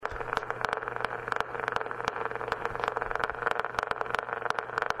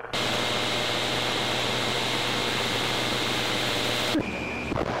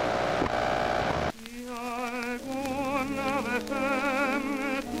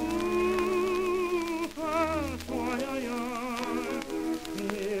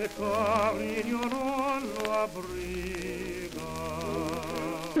abriga.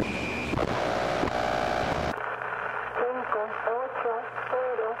 5, 4, 1,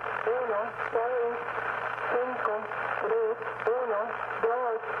 2, 1, 6, 1,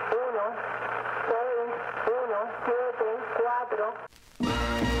 3, 1, 2, 1, 7, 4.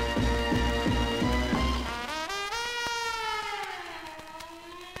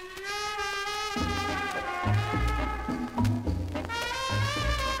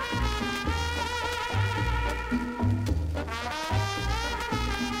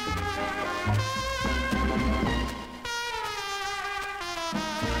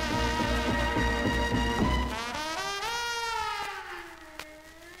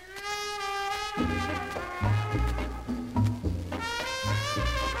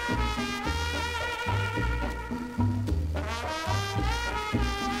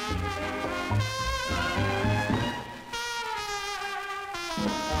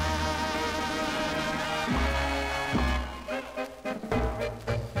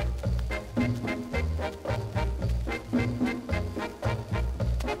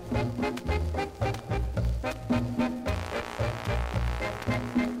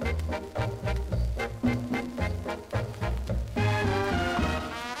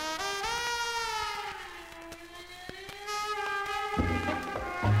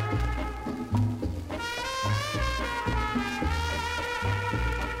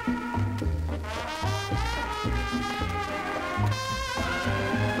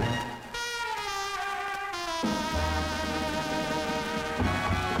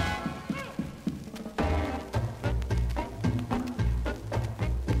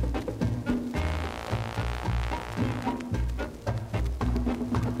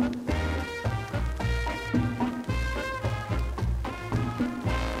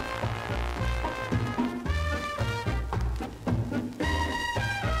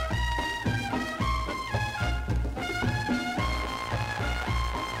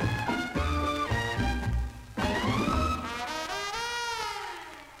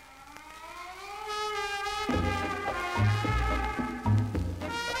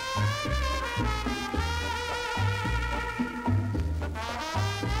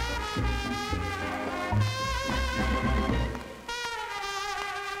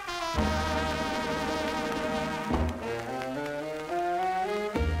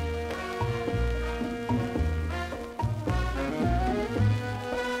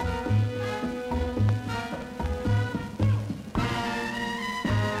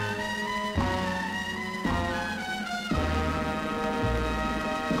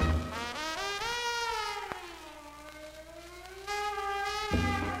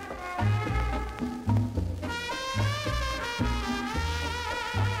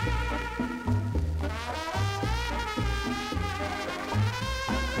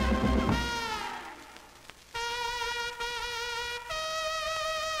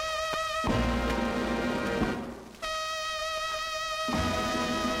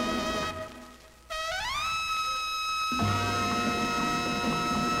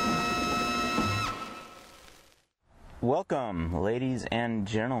 Welcome, ladies and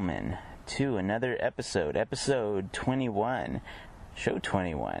gentlemen, to another episode 21, show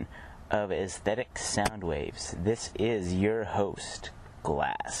 21 of Aesthetic Soundwaves. This is your host,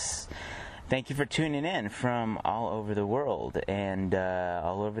 Glas. Thank you for tuning in from all over the world and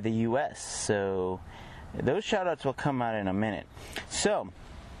all over the U.S. So those shout-outs will come out in a minute. So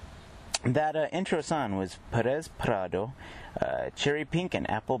that intro song was Perez Prado, Cherry Pink and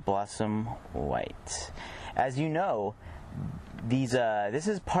Apple Blossom White. As you know, this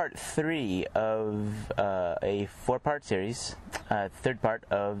is part 3 of a 4-part series, third part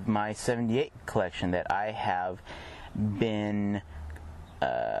of my 78 collection that I have been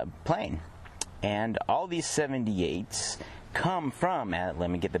playing. And all these 78s come from, let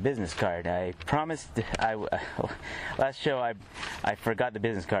me get the business card. I promised, last show I forgot the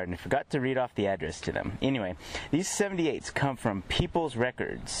business card and forgot to read off the address to them. Anyway, these 78s come from People's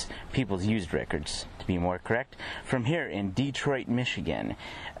Used Records, to be more correct, from here in Detroit, Michigan.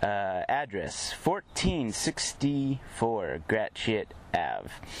 Address 1464 Gratiot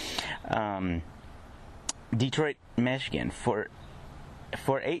Ave. Detroit, Michigan,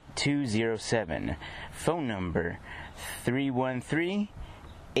 48207. Phone number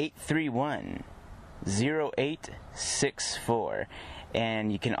 313-831-0864.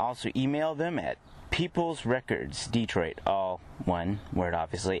 And you can also email them at People's Records Detroit, all one word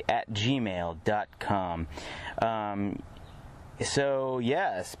obviously, at gmail.com. So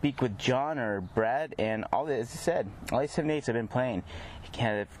yeah, speak with John or Brad, and all that, as I said, all these 78s I've been playing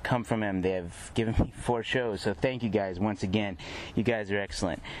have come from him. They have given me 4 shows, so thank you guys once again. You guys are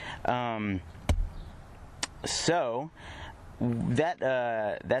excellent. So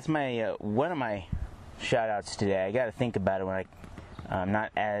that's my one of my shout outs today. I got to think about it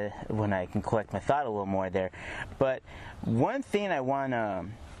when I can collect my thought a little more there. But one thing I want to,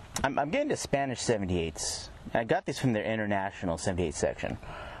 I'm getting to Spanish 78's. I got these from their international 78 section.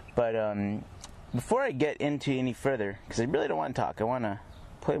 But before I get into any further, because I really don't want to talk, I want to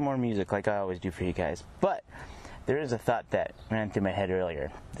play more music like I always do for you guys. But there is a thought that ran through my head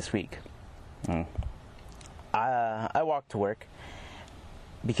earlier this week. I walk to work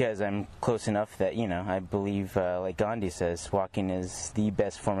because I'm close enough that, I believe, like Gandhi says, walking is the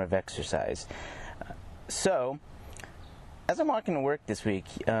best form of exercise. So, as I'm walking to work this week,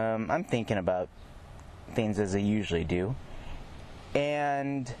 I'm thinking about things as I usually do.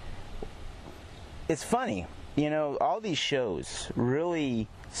 And it's funny, all these shows really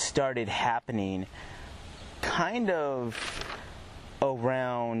started happening kind of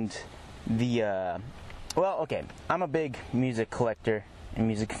around the, I'm a big music collector and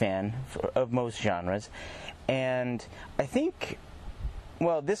music fan of most genres, and I think,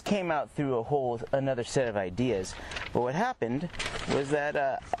 this came out through another set of ideas, but what happened was that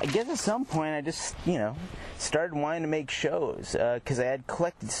I guess at some point I just, started wanting to make shows, because I had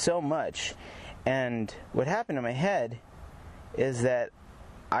collected so much, and what happened in my head is that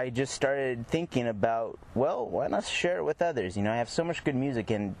I just started thinking about, why not share it with others? I have so much good music,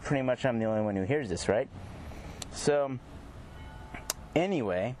 and pretty much I'm the only one who hears this, right? So,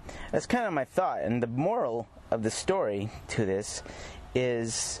 anyway, that's kind of my thought, and the moral of the story to this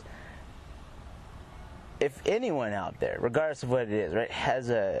is, if anyone out there, regardless of what it is, right, has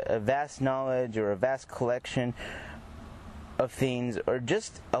a vast knowledge or a vast collection of things, or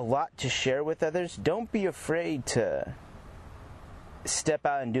just a lot to share with others, don't be afraid to step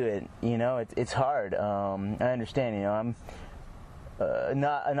out and do it. It's hard. I understand. I'm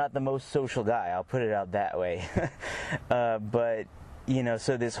not the most social guy. I'll put it out that way. But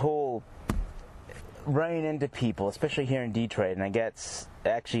so this whole running into people, especially here in Detroit, and I guess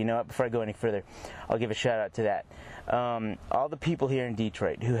actually, before I go any further, I'll give a shout out to that. All the people here in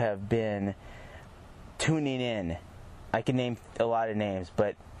Detroit who have been tuning in. I can name a lot of names,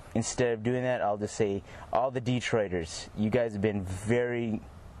 but instead of doing that, I'll just say all the Detroiters. You guys have been very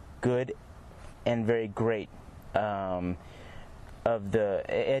good and very great to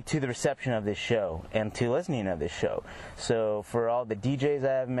the reception of this show and to listening of this show. So for all the DJs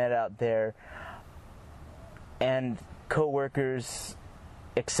I have met out there and co-workers,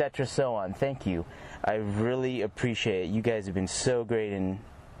 etc., so on, thank you. I really appreciate it. You guys have been so great in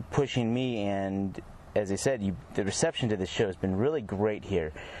pushing me, and as I said, the reception to this show has been really great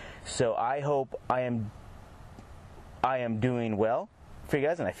here. So I hope I am doing well for you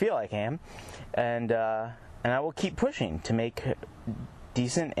guys, and I feel like I am, and I will keep pushing to make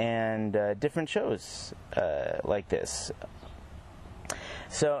decent and different shows like this.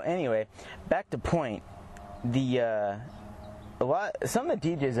 So anyway, back to point. Some of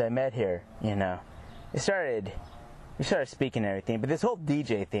the DJs I met here, they started speaking and everything, but this whole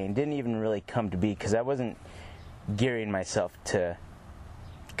DJ thing didn't even really come to be because I wasn't gearing myself to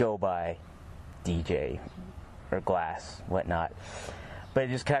go by DJ or Glas, whatnot. But it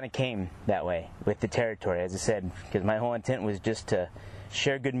just kind of came that way with the territory, as I said, because my whole intent was just to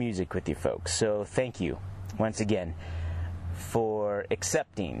share good music with you folks. So thank you once again for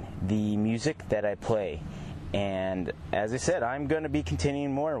accepting the music that I play. And as I said, I'm going to be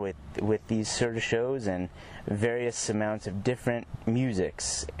continuing more with these sort of shows and various amounts of different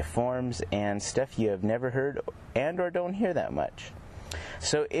musics, forms, and stuff you have never heard and or don't hear that much.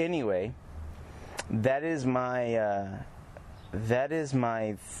 So anyway, that is my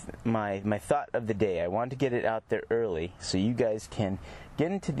thought of the day. I want to get it out there early so you guys can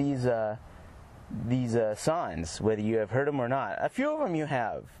get into these songs, whether you have heard them or not. A few of them you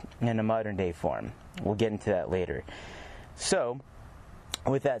have in a modern day form. We'll get into that later. So,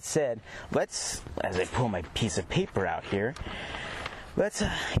 with that said, let's, as I pull my piece of paper out here, let's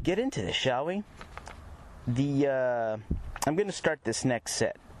get into this, shall we? I'm going to start this next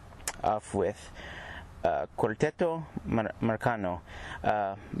set off with Quarteto Marcano,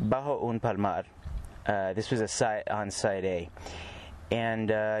 Bajo un Palmar. This was on side A. And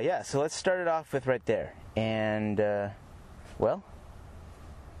so let's start it off with right there. And, I'll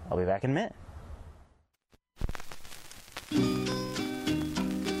be back in a minute.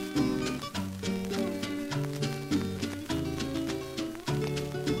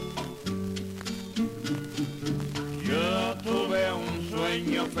 Yo tuve un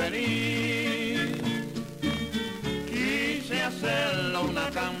sueño feliz, quise hacerlo una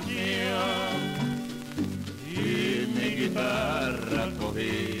canción y mi guitarra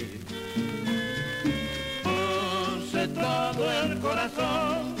cogí.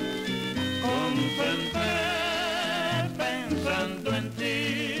 corazón, concentré pensando en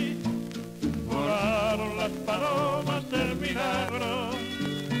ti. Volaron las palomas del milagro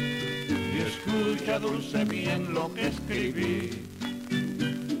y escucha dulce bien lo que escribí.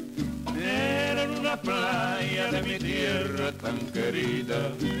 Era en una playa de mi tierra tan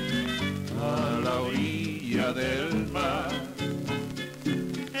querida, a la orilla del mar.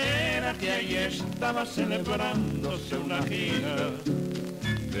 Era que allí estaba celebrándose una gira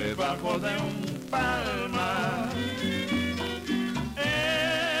debajo de un palmar.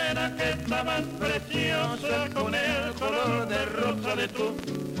 Era que estabas preciosa con el color de rosa de tu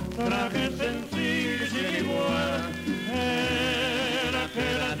traje sencillo y sin igual. Era que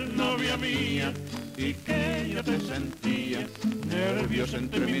eras novia mía y que yo te sentía nerviosa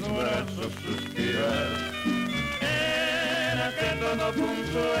entre mis brazos suspirar. Era que todo fue un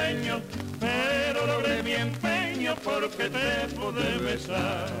sueño, pero logré mi empeño porque te pude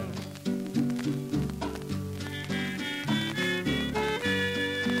besar.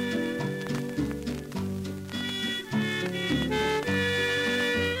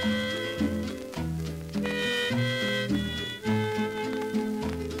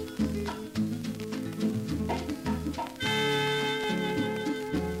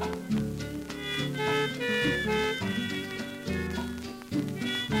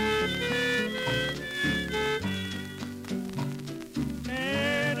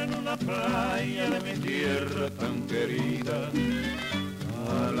 Playa de mi tierra tan querida,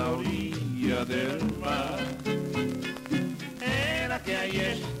 a la orilla del mar. Era que allí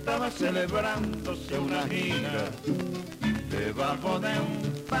estaba celebrándose una gira debajo de un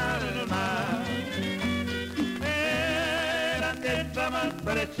palmar. Era que estabas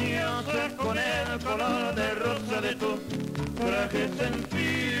preciosa con el color de rosa de tu traje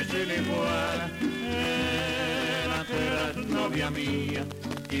sencillo y sin igual. Era que eras novia mía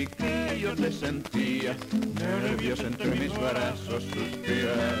y que yo te sentía nerviosa entre mis brazos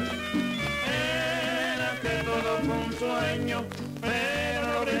suspirar. Era que todo fue un sueño,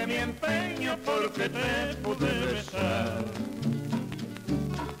 pero logré mi empeño porque te pude besar.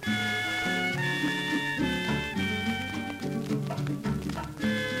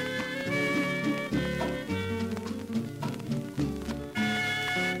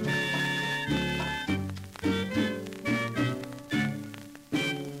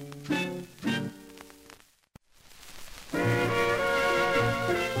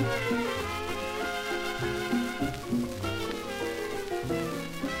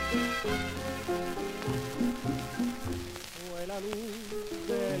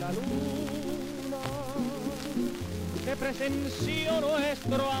 Presenció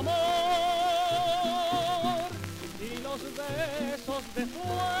nuestro amor y los besos de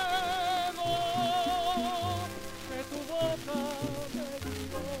fuego que tu boca me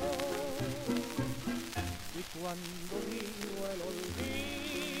dio. Y cuando vino el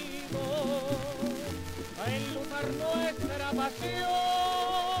olvido a enlutar nuestra pasión,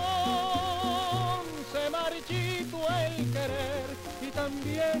 se marchitó el querer y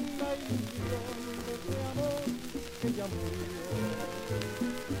también la ilusión de ese amor que ya murió.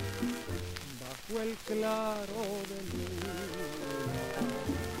 Bajo el claro de luna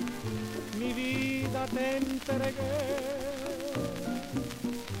mi vida te entregué.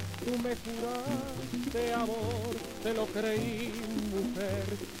 Tú me juraste amor, te lo creí mujer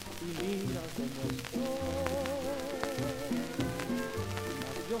y mira cómo estoy.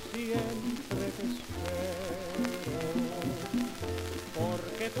 Mas yo siempre te espero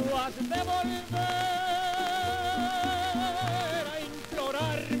porque tú has de volver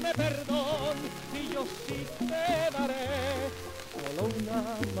perdón y yo sí te daré solo una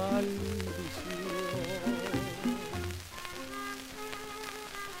maldición.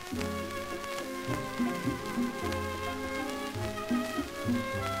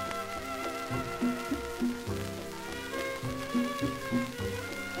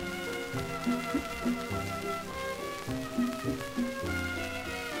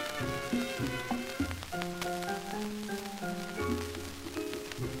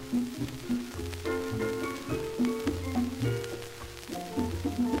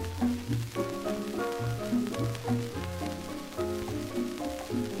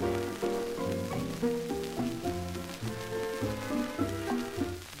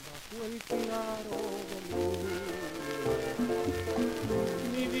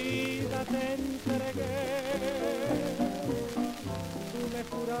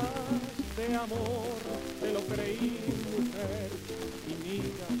 De amor, te lo creí mujer y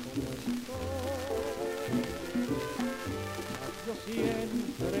mira cómo estoy. Yo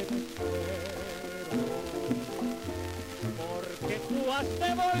siempre te espero porque tú has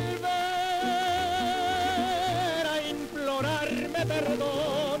de volver a implorarme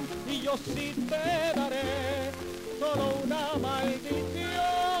perdón y yo sí te daré solo una maldición.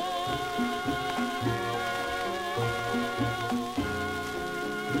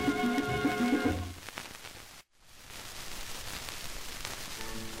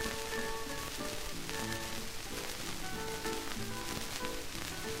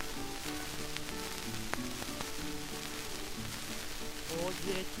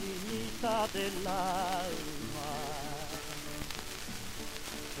 Oye, chinita del alma,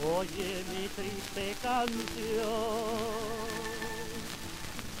 oye mi triste canción,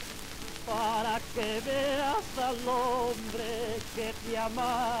 para que veas al hombre que te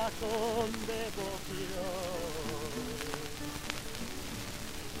ama con devoción.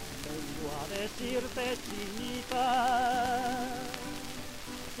 Vengo a decirte, chinita,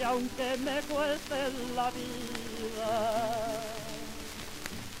 que aunque me cueste la vida,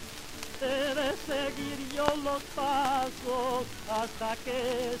 he de seguir yo los pasos hasta que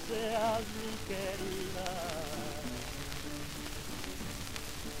seas mi querida.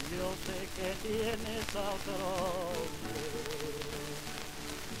 Yo sé que tienes a otro hombre,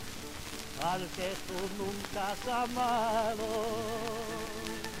 al que tú nunca has amado.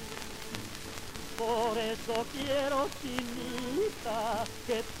 Por eso quiero, chinita,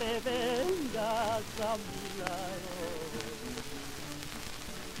 que te vengas a mi lado.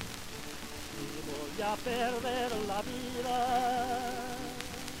 Voy a perder la vida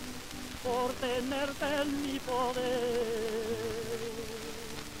por tenerte en mi poder.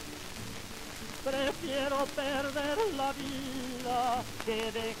 Prefiero perder la vida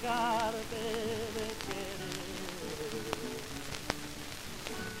que dejarte de querer.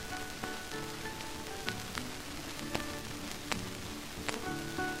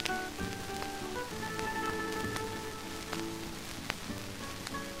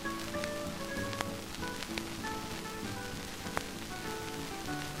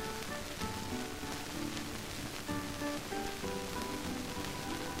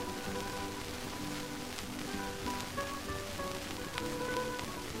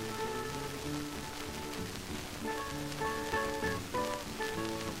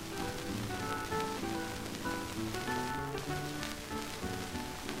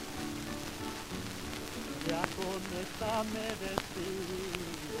 Ya con esta me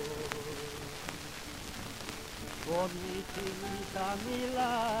despido, con mi chinita a mi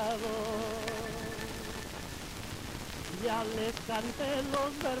lado. Ya les canté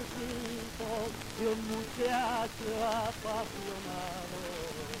los versitos de un muchacho apasionado.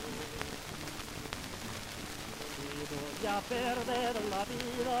 Y voy a perder la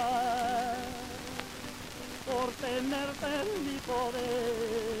vida por tenerte en mi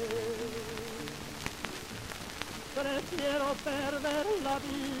poder. Prefiero perder la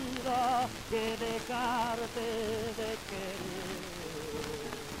vida que dejarte de querer.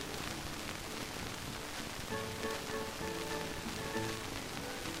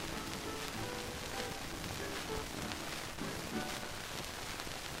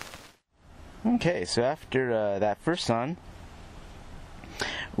 Okay, so after that first song,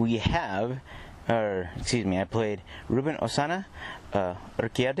 we have, I played Ruben Osana,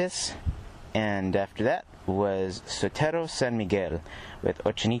 Orquiades, and after that was Sotero San Miguel with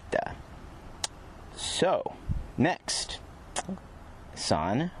Ochinita. So, next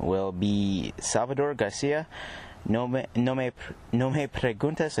song will be Salvador Garcia, No me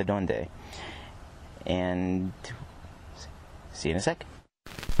preguntas a dónde. And see you in a sec.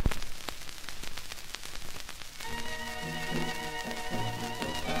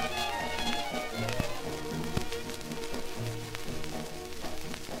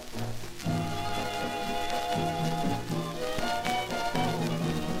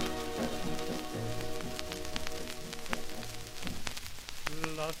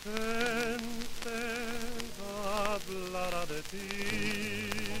 La gente hablará de ti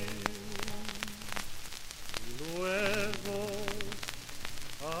y luego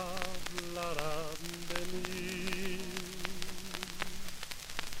hablarán de mí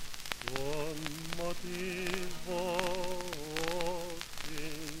con motivo o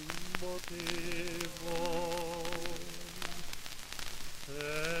sin motivo.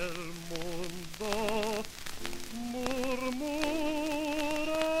 El mundo murmurará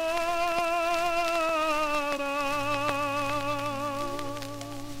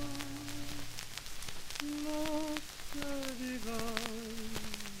lo que diga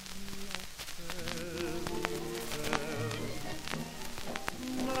la gente,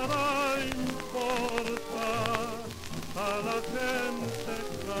 nada importa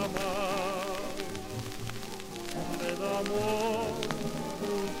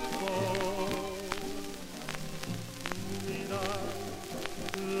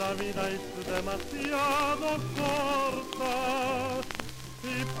La vida es demasiado corta y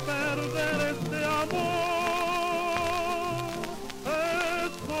perder este amor,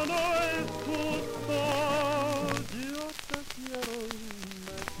 eso no es justo. Yo te quiero y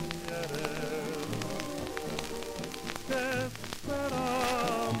me quieres. ¿Qué esperamos?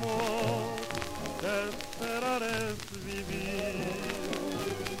 Esperar es vivir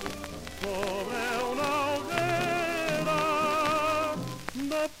sobre una hoguera.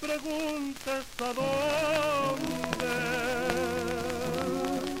 No preguntes a dónde,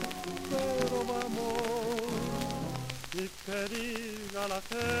 pero vamos y que diga la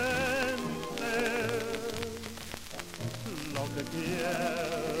gente lo que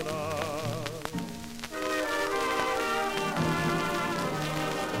quiera.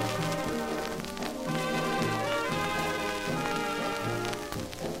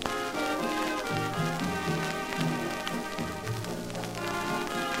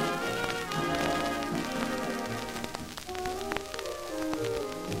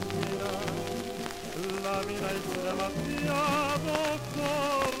 La vida es demasiado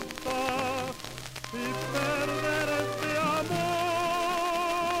corta y perder este amor,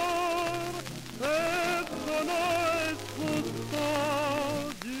 eso no es justo.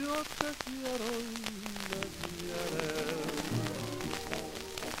 Yo te quiero y me quieres.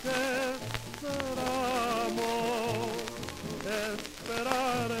 ¿Qué esperamos?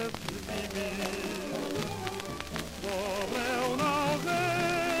 Esperar es vivir sobre una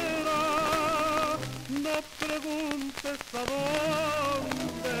hoguera. No preguntes a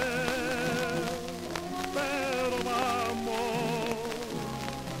dónde, pero vamos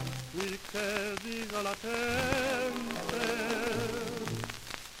y que diga la gente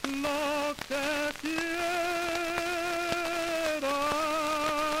lo que quiera.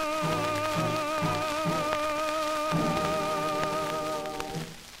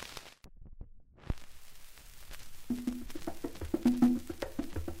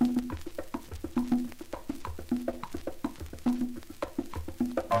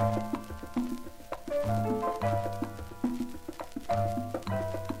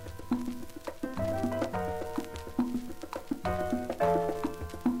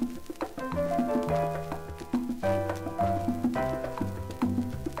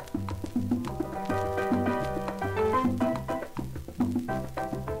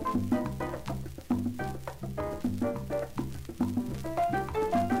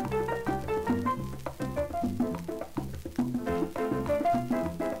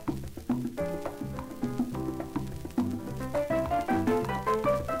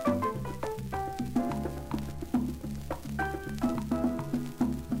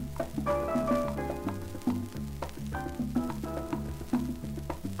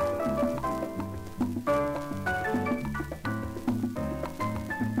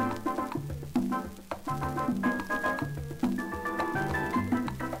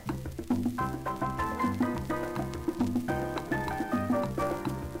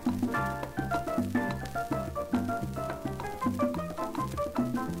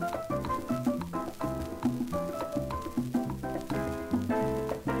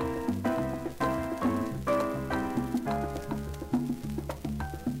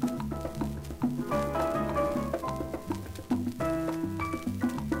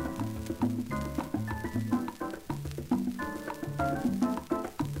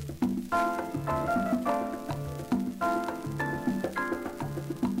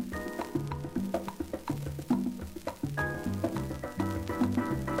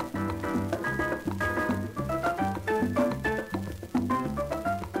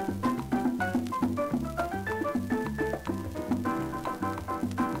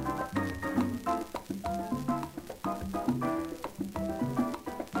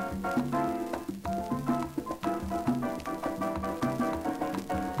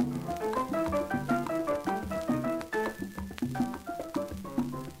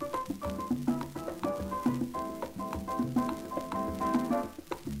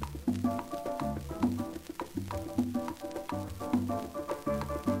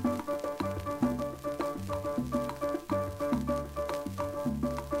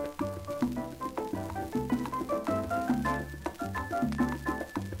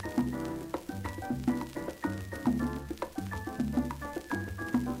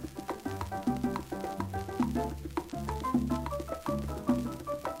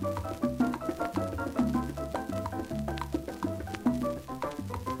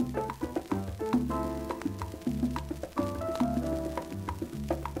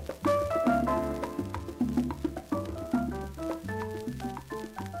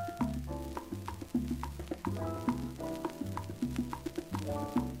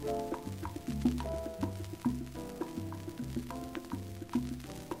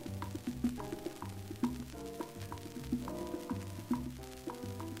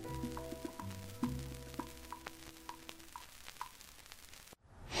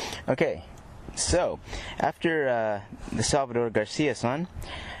 Okay, so after the Salvador Garcia song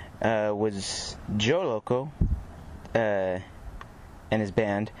was Joe Loco and his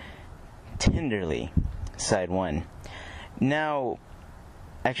band Tenderly, side 1. Now,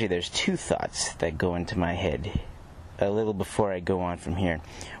 actually there's two thoughts that go into my head a little before I go on from here.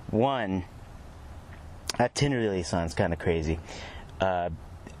 One, that Tenderly song's kind of crazy. I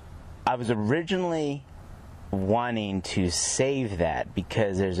was originally wanting to save that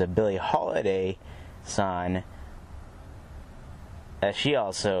because there's a Billie Holiday song. She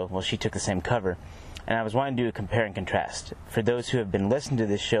took the same cover, and I was wanting to do a compare and contrast. For those who have been listening to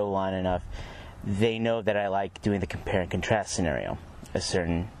this show long enough, they know that I like doing the compare and contrast scenario,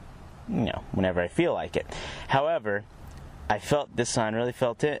 whenever I feel like it. However, I felt this song really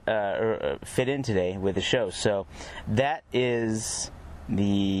fit in today with the show, so that is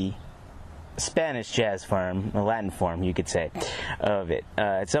the Spanish jazz form, the Latin form, you could say, of it.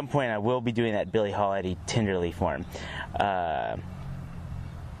 At some point, I will be doing that Billie Holiday Tenderly form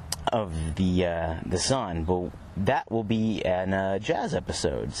of the song, but that will be in a jazz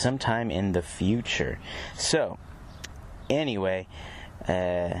episode sometime in the future. So, anyway,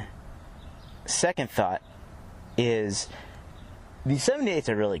 second thought is the 78's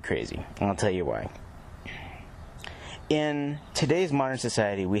are really crazy, and I'll tell you why. In today's modern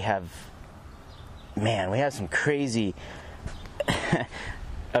society, we have some crazy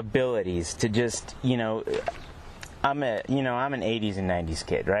abilities to just, I'm an 80s and 90s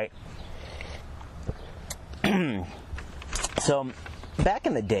kid, right? So back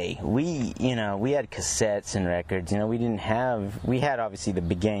in the day, we had cassettes and records. We had obviously the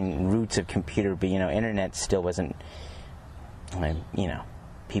beginning roots of computer, but internet still wasn't,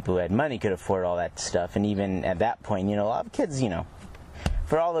 people who had money could afford all that stuff, and even at that point, a lot of kids,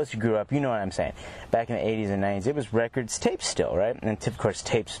 for all those who grew up, you know what I'm saying. Back in the 80s and 90s, it was records, tapes still, right? And of course,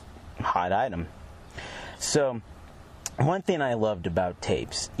 tapes, hot item. So, one thing I loved about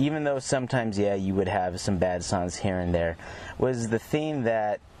tapes, even though sometimes, you would have some bad songs here and there, was the thing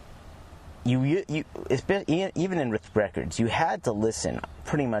that even with records, you had to listen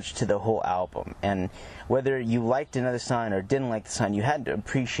pretty much to the whole album. And whether you liked another song or didn't like the song, you had to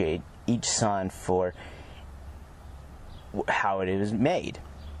appreciate each song for how it was made.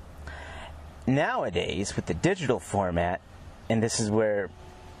 Nowadays, with the digital format, and this is where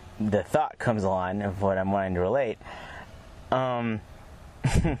the thought comes along of what I'm wanting to relate,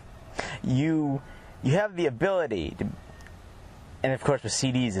 you have the ability to, and of course with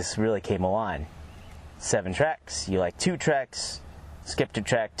CDs this really came along. 7 tracks, you like 2 tracks, skip to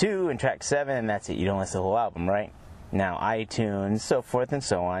track 2 and track 7, and that's it. You don't listen to the whole album, right? Now iTunes, so forth and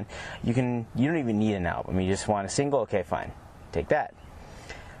so on, you don't even need an album. You just want a single, okay, fine, take that.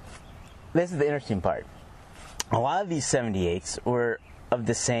 This is the interesting part. A lot of these 78's were of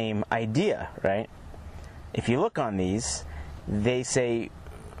the same idea, right? If you look on these, they say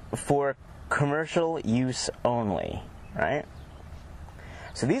for commercial use only, right?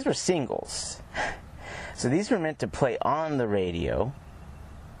 So these were singles. So these were meant to play on the radio,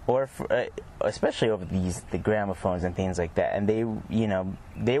 or for, especially over the gramophones and things like that. And they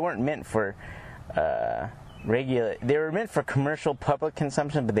weren't meant for regular. They were meant for commercial public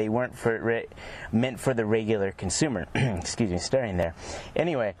consumption, but they weren't meant for the regular consumer. Excuse me, staring there.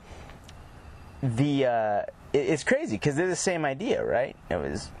 Anyway, it's crazy because they're the same idea, right?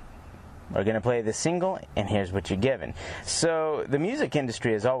 We're going to play the single, and here's what you're given. So the music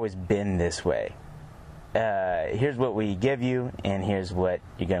industry has always been this way. Here's what we give you, and here's what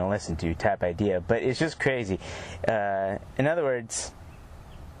you're going to listen to, type idea. But it's just crazy. In other words,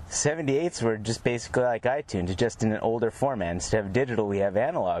 78's were just basically like iTunes, just in an older format. Instead of digital, we have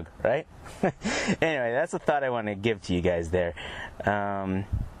analog, right? Anyway, that's a thought I want to give to you guys there.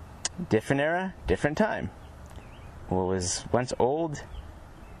 Different era, different time. What was once old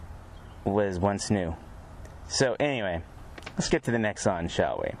was once new. So anyway, let's get to the next song,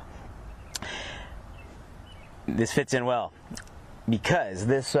 shall we? This fits in well because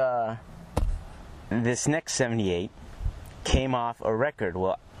this next 78 came off a record.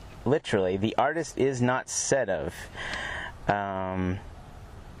 Well, literally, the artist is not said of.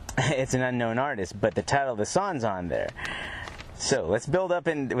 It's an unknown artist, but the title of the song's on there. So let's build up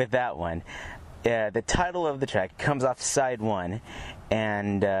with that one. The title of the track comes off side 1,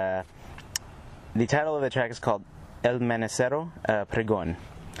 and the title of the track is called El Manecero Pregón.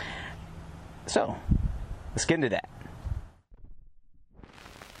 So, let's get into that.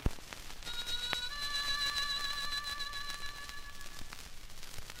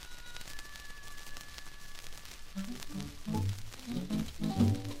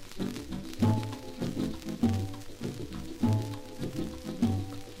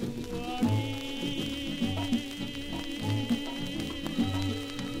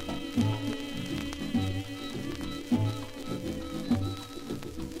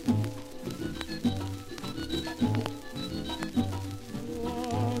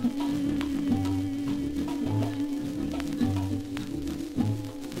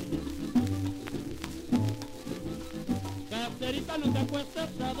 acuestas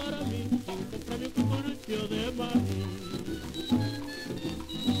a dormir sin comprarme un cucurucho de maní.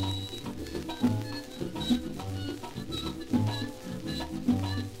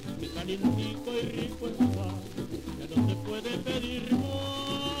 Que calientico y rico está, ya no se puede pedir más.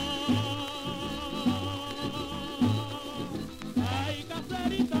 Ay,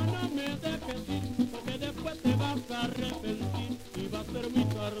 caserita, no me dejes ir, porque después te vas a arrepentir y va a ser muy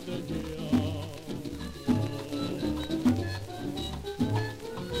tarde ya.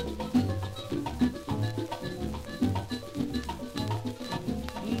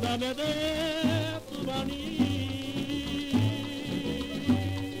 Dame de tu maní.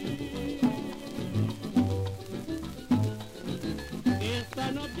 Esta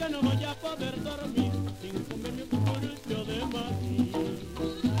noche no voy a poder dormir sin comerme un cucurucho de maní.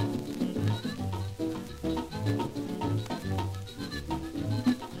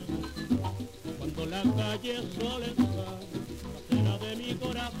 Cuando la calle sola está, la cena de mi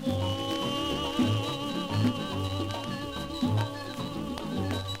corazón.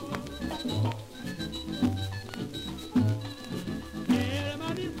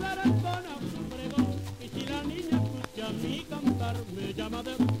 Mi cantar me llama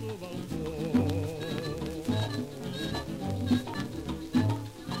de su balcón.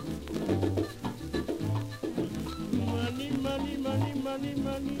 Mani, mani, mani, mani,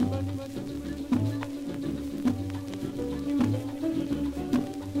 mani, mani, mani.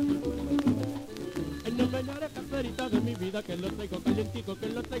 No me llores, caserita de mi vida, que lo traigo calientico, que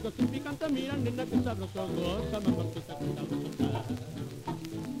lo traigo sin picante. Mira, nena, que sabroso, goza, mamacita, que sabrosa.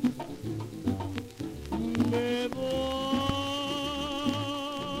 Me voy.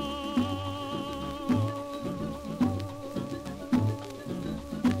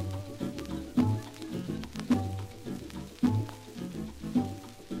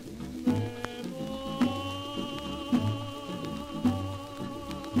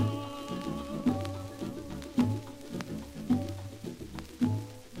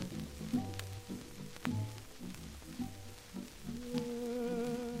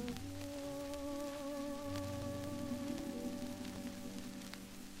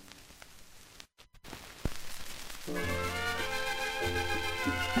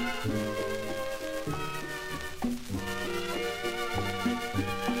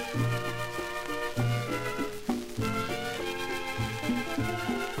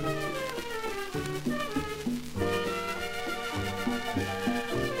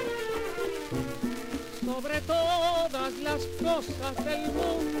 Sobre todas las cosas del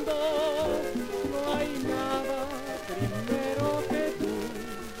mundo no hay nada primero que tú.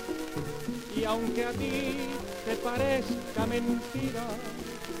 Y aunque a ti te parezca mentira,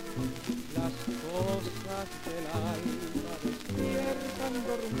 las cosas del alma despiertan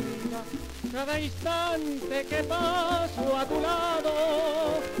dormida. Cada instante que paso a tu lado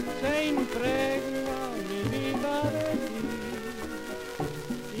se impregna mi vida de ti.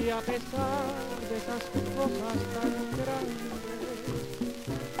 Y a pesar de esas cosas tan grandes,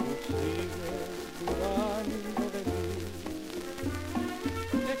 tú sigues dudando de mí.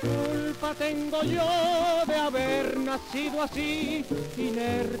 ¿Qué culpa tengo yo de haber nacido así,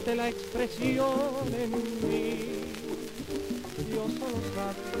 inerte la expresión en mí? Dios solo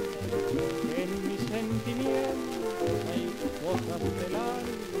sabe que en mis sentimientos hay cosas del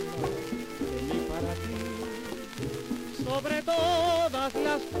alma de mí para ti. Sobre todas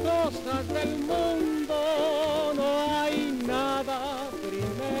las cosas del mundo no hay nada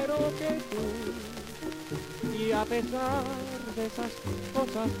primero que tú. Y a pesar de esas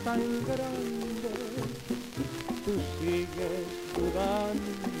cosas tan grandes, tú sigues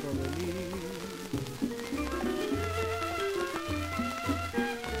dudando de mí.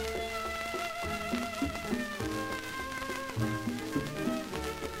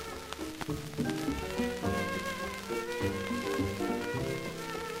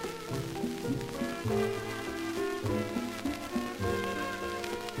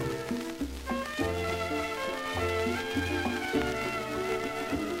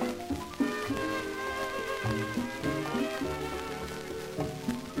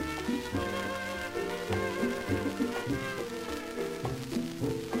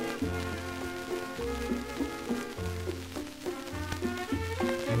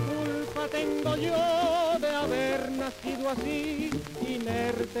 Tengo yo de haber nacido así,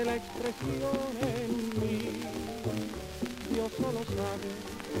 inerte la expresión en mí. Dios solo sabe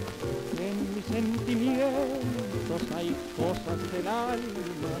que en mis sentimientos hay cosas del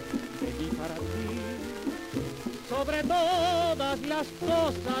alma que di para ti. Sobre todas las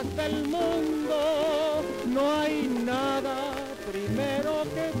cosas del mundo no hay nada primero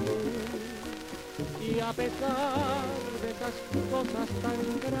que tú. Y Y a pesar de esas cosas tan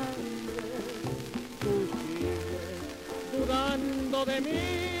grandes, tú sigues dudando de mí.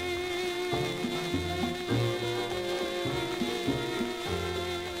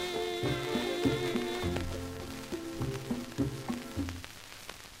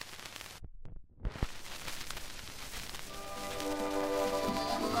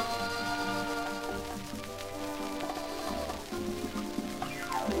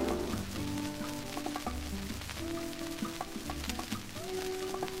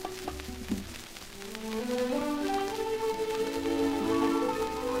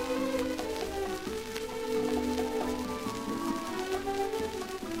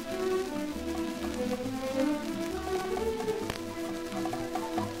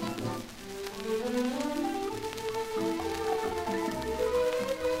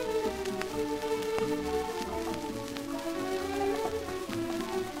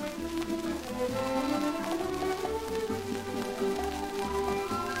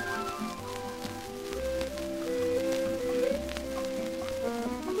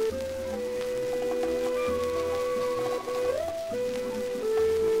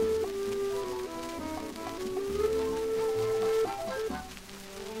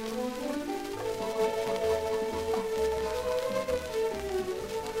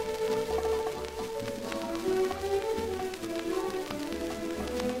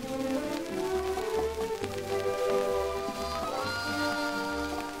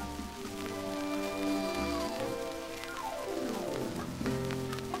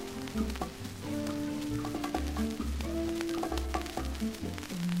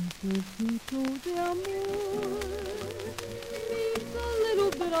 Necesito de amor needs a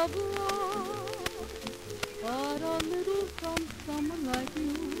little bit of love, but a little from someone like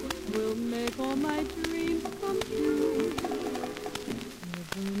you will make all my dreams come true.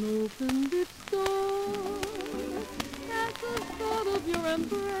 Heaven opened its door at the thought of your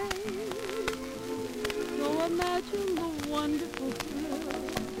embrace, so imagine the wonderful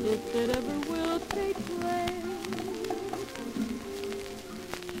thrill if it ever will take place.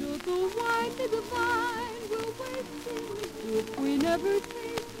 The wine be divine, we'll waste it if we never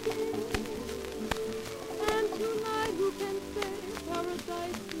taste it. And tonight who can say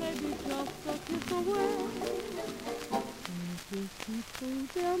paradise may be just a kiss away. Necesito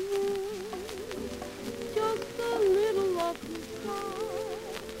de amor, just a little of his heart.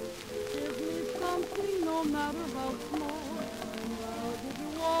 Give me something no matter how small, and I'll give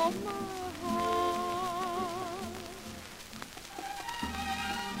you all my heart.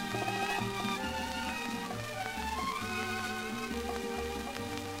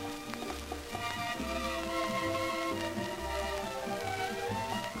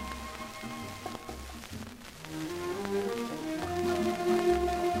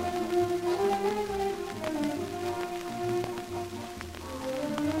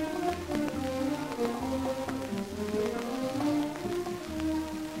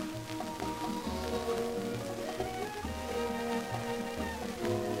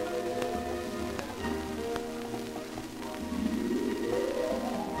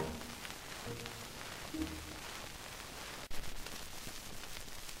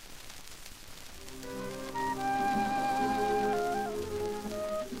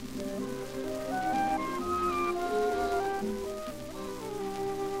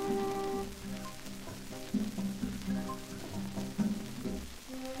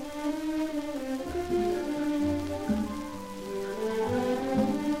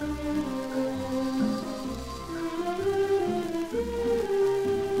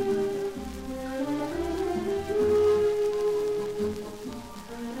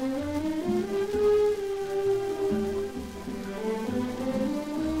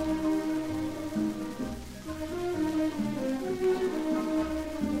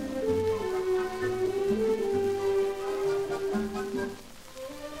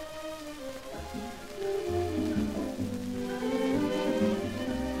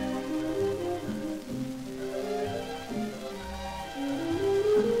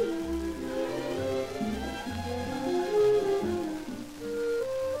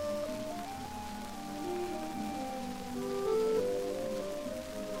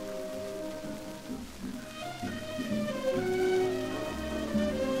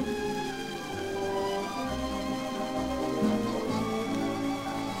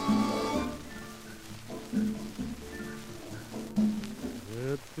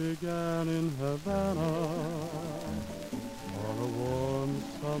 Began in Havana on a warm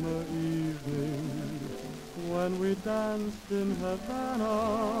summer evening when we danced in Havana.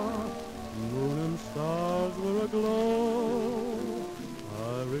 Moon and stars were aglow.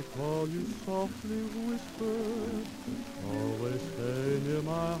 I recall you softly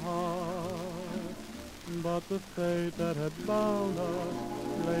the fate that had bound us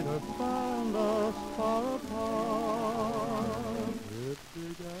later found us far apart. It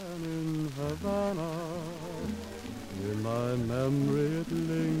began in Havana. In my memory it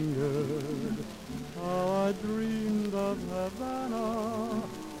lingered, how I dreamed of Havana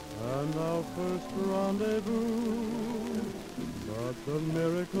and our first rendezvous. But the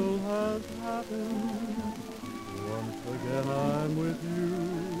miracle has happened. Once again I'm with you,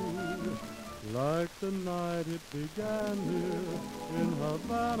 like the night it began here in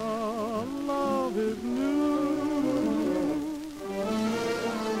Havana. Love is new.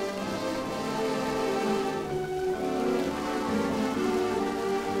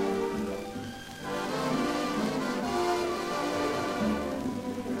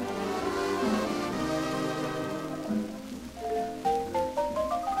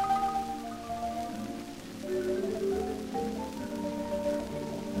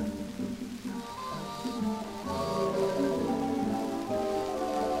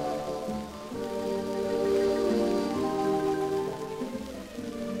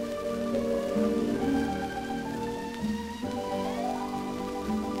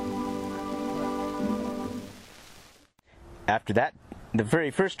 After that, the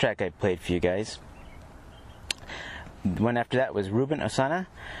very first track I played for you guys, the one after that was Ruben Osana,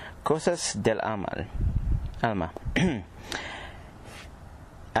 Cosas del Alma.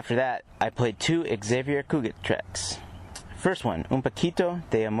 After that, I played two Xavier Cugat tracks. First one, Un Poquito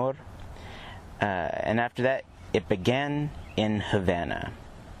de Amor, and after that, It Began in Havana.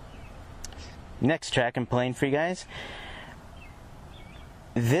 Next track I'm playing for you guys,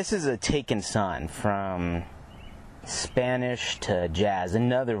 this is a taken song from Spanish to jazz,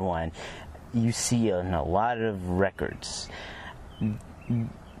 another one you see in a lot of records.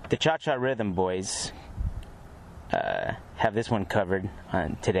 The Cha Cha Rhythm Boys have this one covered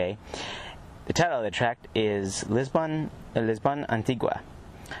today. The title of the track is Lisbon Antigua.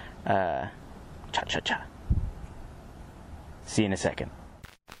 Cha Cha Cha. See you in a second.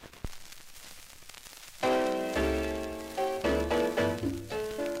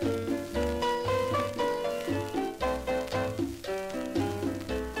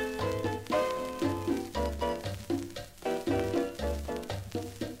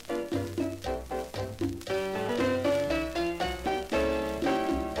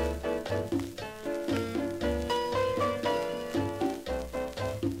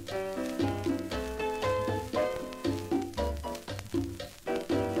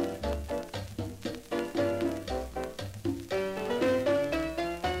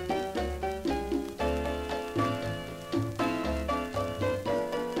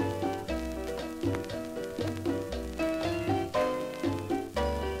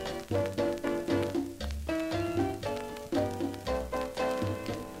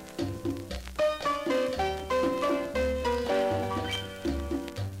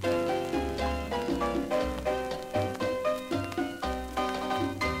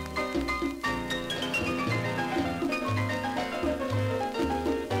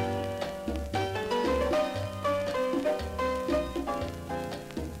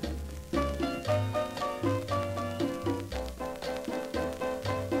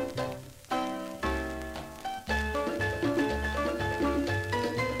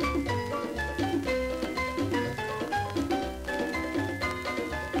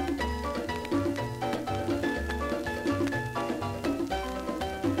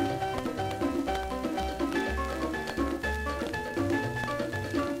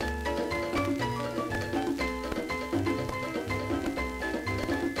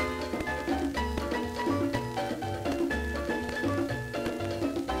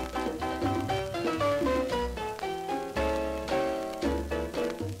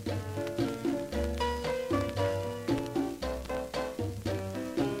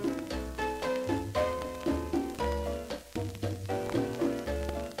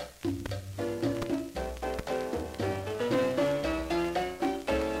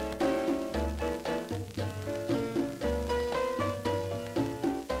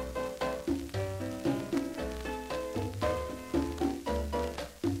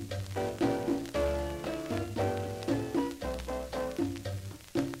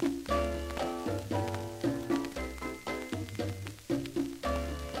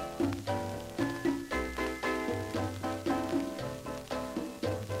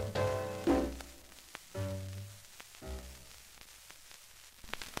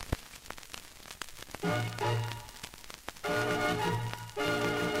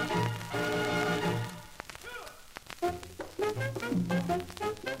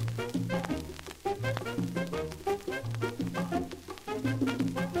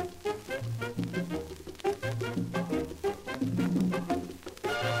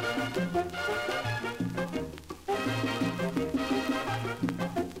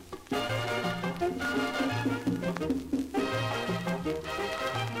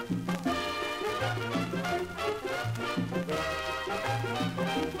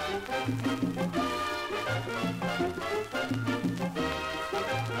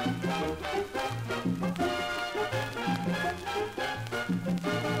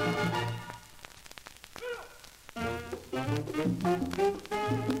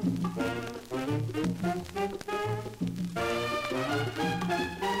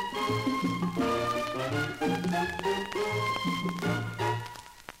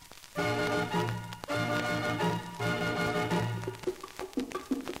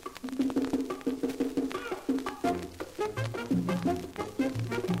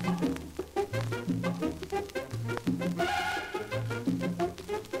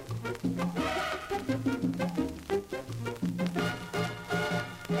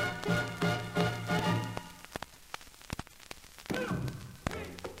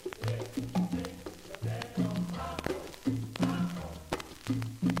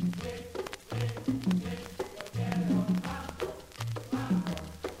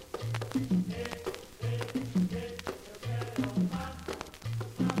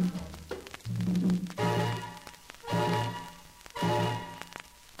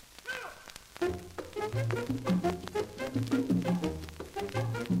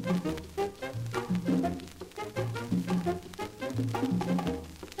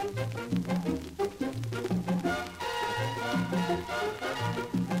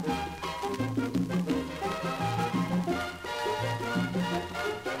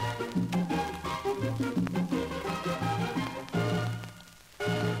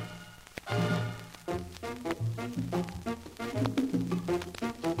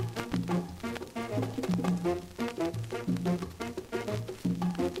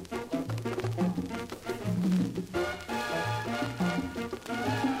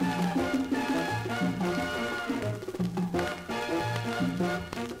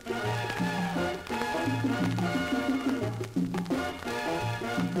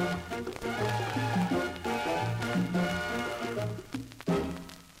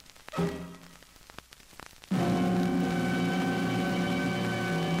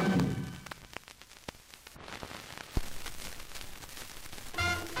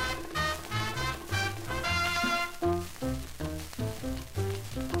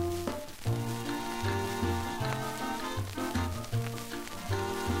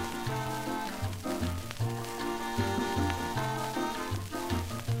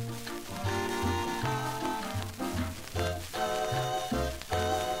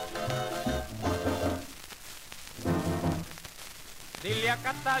 Dile a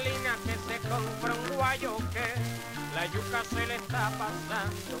Catalina que se compra un guayo que la yuca se le está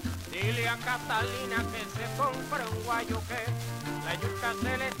pasando. Dile a Catalina que se compra un guayo que la yuca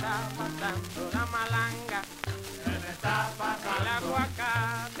se le está pasando. La malanga se le está pasando. El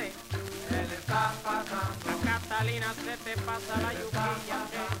aguacate se le está pasando. A Catalina se te pasa la yuquilla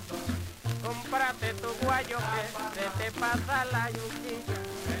que cómprate tu guayo que se te pasa la yuquilla.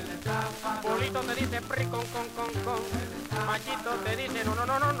 Polito te dice pri con. Machito te dice no.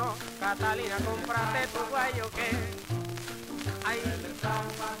 Catalina, cómprate tu guayo que ay,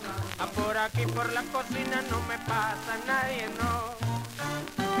 por aquí por la cocina no me pasa nadie, no.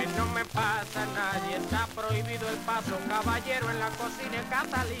 Que no me pasa nadie, está prohibido el paso, caballero en la cocina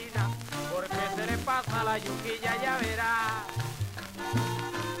Catalina, porque se le pasa la yuquilla, ya verá.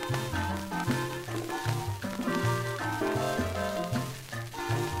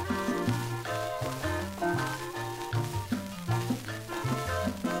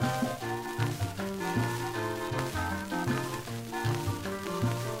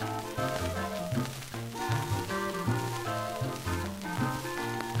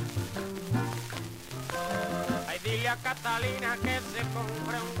 A Catalina que se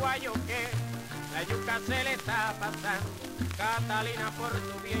compre un guayo que la yuca se le está pasando. Catalina, por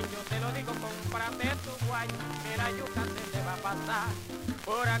tu bien yo te lo digo, cómprate tu guayo que la yuca se te va a pasar.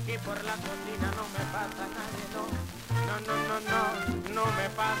 Por aquí por la cocina no me pasa nadie, no me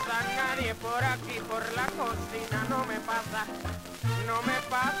pasa nadie. Por aquí por la cocina no me pasa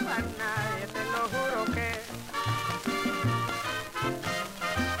nadie, te lo juro que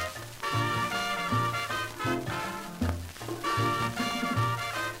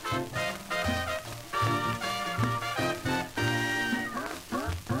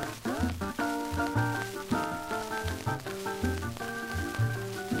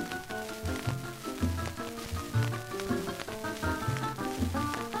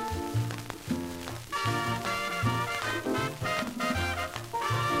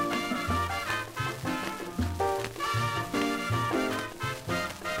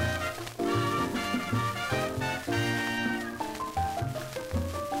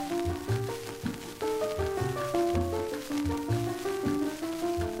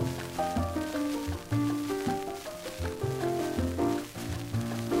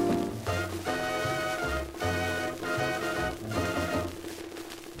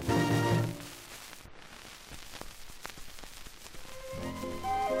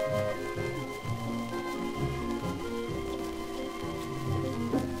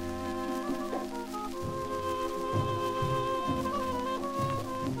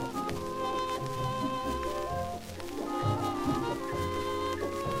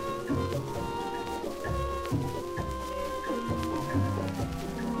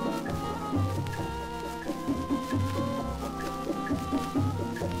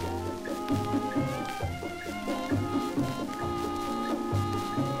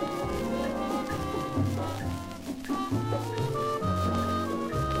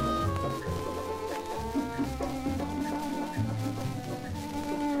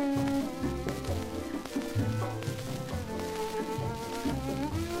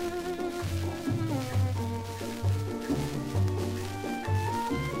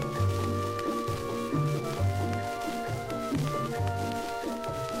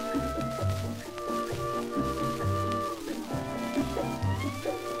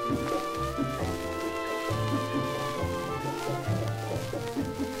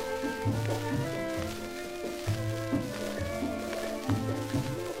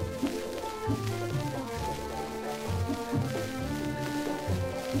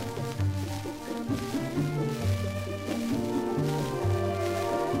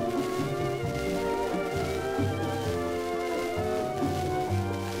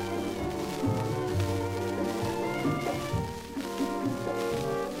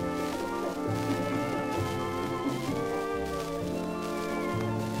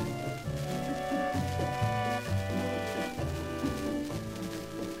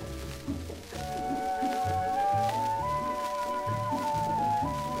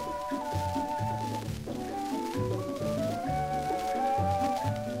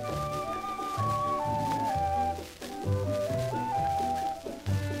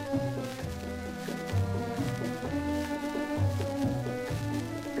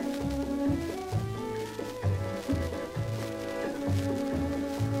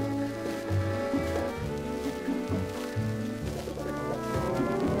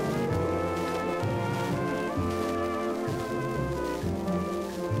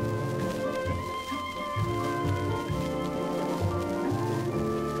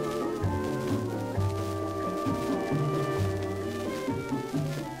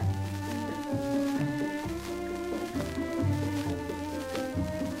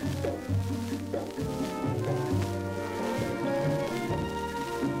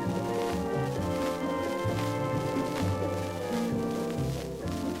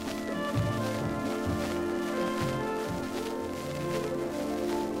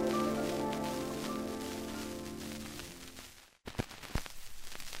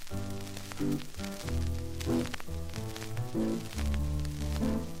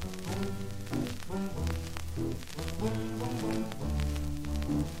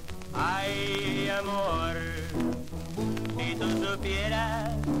Ay, amor, si tú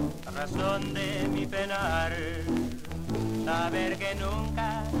supieras la razón de mi penar, saber que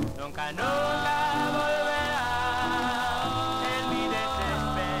nunca, nunca, nunca volverá en mi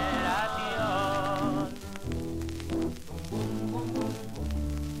desesperación.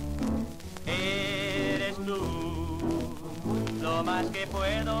 Eres tú lo más que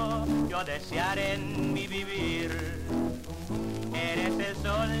puedo yo desear en mi vivir. Eres el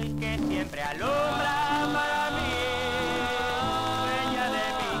sol que siempre alumbra para mí, dueña de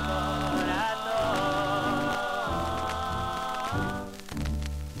mi corazón.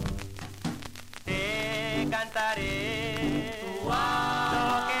 Te cantaré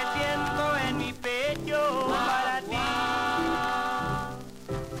lo que siento en mi pecho para ti.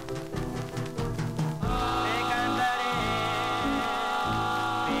 Te cantaré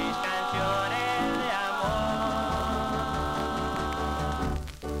mis canciones de amor.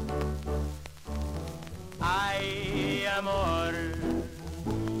 Ay, amor,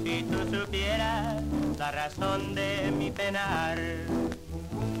 si tú supieras la razón de mi penar,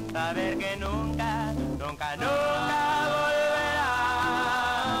 saber que nunca, nunca, nunca volverá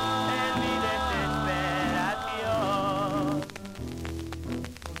en mi desesperación.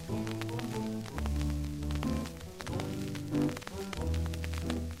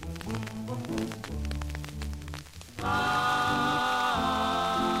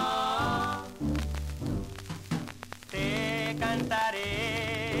 Te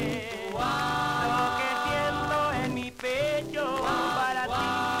cantaré lo que siento en mi pecho para ti.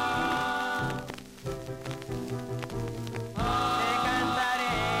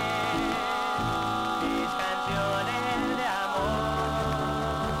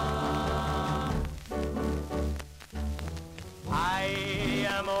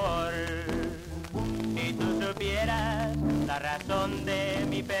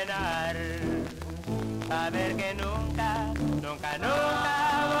 mi penar, saber que nunca, nunca,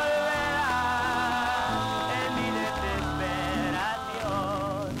 nunca volverá en mi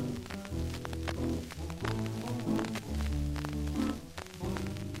desesperación.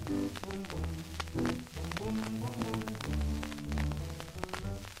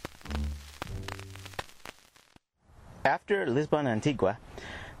 After Lisbon Antigua,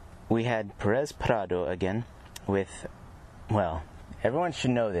 we had Perez Prado again with, well, everyone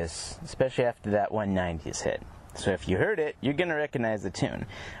should know this, especially after that 190s hit. So if you heard it, you're going to recognize the tune.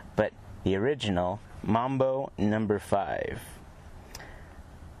 But the original, Mambo No. 5.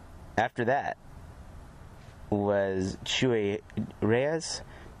 After that was Chuy Reyes,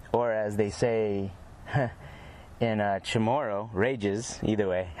 or as they say in Chamorro, Rages, either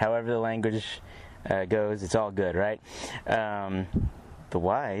way. However the language goes, it's all good, right? The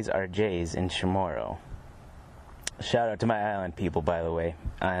Y's are J's in Chamorro. Shout out to my island people, by the way,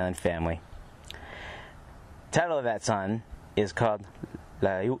 island family. Title of that song is called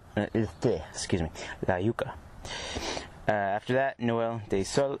La Yuca. After that, Noel de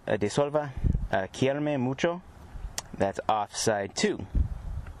Solva, Quierme Mucho. That's Offside 2.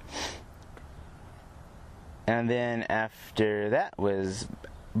 And then after that was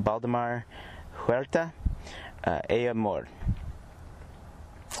Baldemar Huerta, E Amor.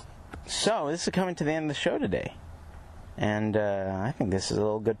 So, this is coming to the end of the show today. And I think this is a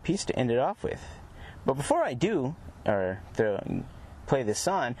little good piece to end it off with. But before I do, play this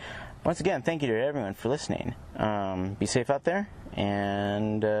song, once again, thank you to everyone for listening. Be safe out there,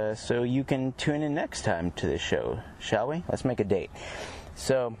 and so you can tune in next time to this show, shall we? Let's make a date.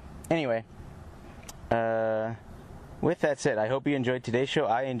 So, anyway, with that said, I hope you enjoyed today's show.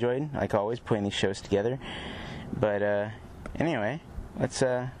 I enjoyed, like always, putting these shows together. But anyway, let's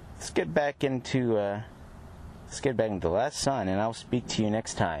get back into the last song, and I'll speak to you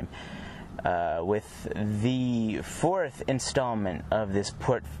next time with the 4th installment of this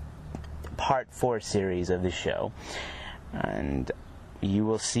Part 4 series of the show, and you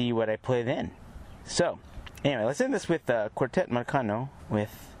will see what I play then. So, anyway, let's end this with Quartet Marcano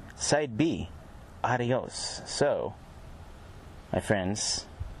with Side B, Adios. So, my friends,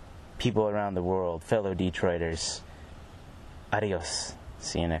 people around the world, fellow Detroiters, adios.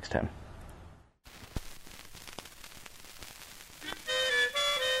 See you next time.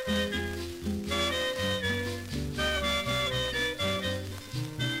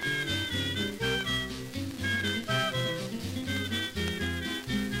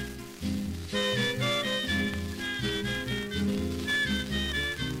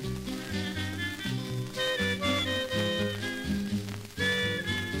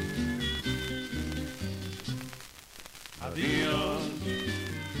 Adiós,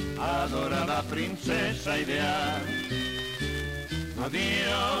 adorada princesa ideal.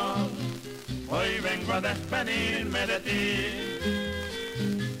 Adiós, hoy vengo a despedirme de ti.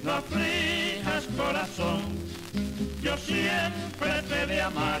 No aflijas, corazón, yo siempre te he de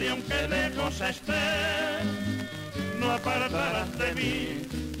amar, y aunque lejos estés, no apartarás de mí.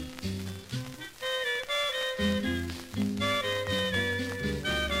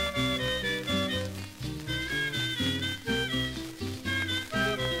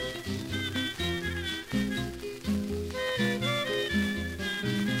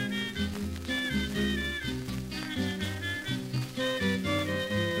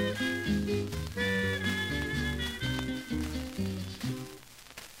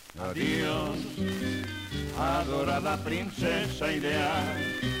 Adiós, adorada princesa ideal.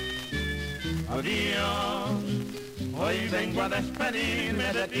 Adiós, hoy vengo a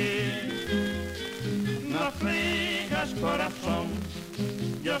despedirme de ti. No aflijas, corazón,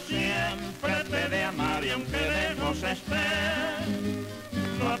 yo siempre te he de amar, y aunque lejos estés,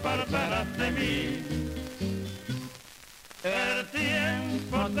 no apartarás de mí. El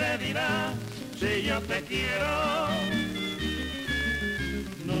tiempo te dirá si yo te quiero.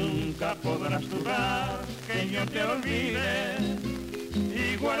 Nunca podrás dudar que yo te olvide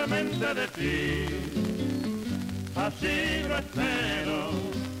igualmente de ti. Así lo espero,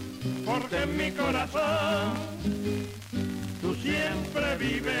 porque en mi corazón tú siempre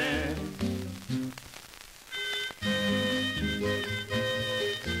vives.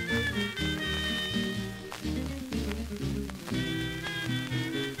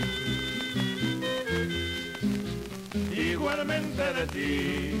 Igualmente de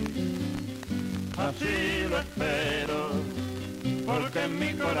ti, así lo espero, porque en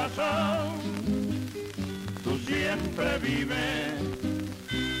mi corazón tú siempre vives.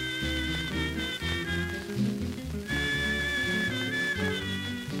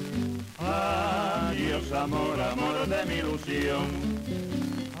 Adiós amor, amor de mi ilusión,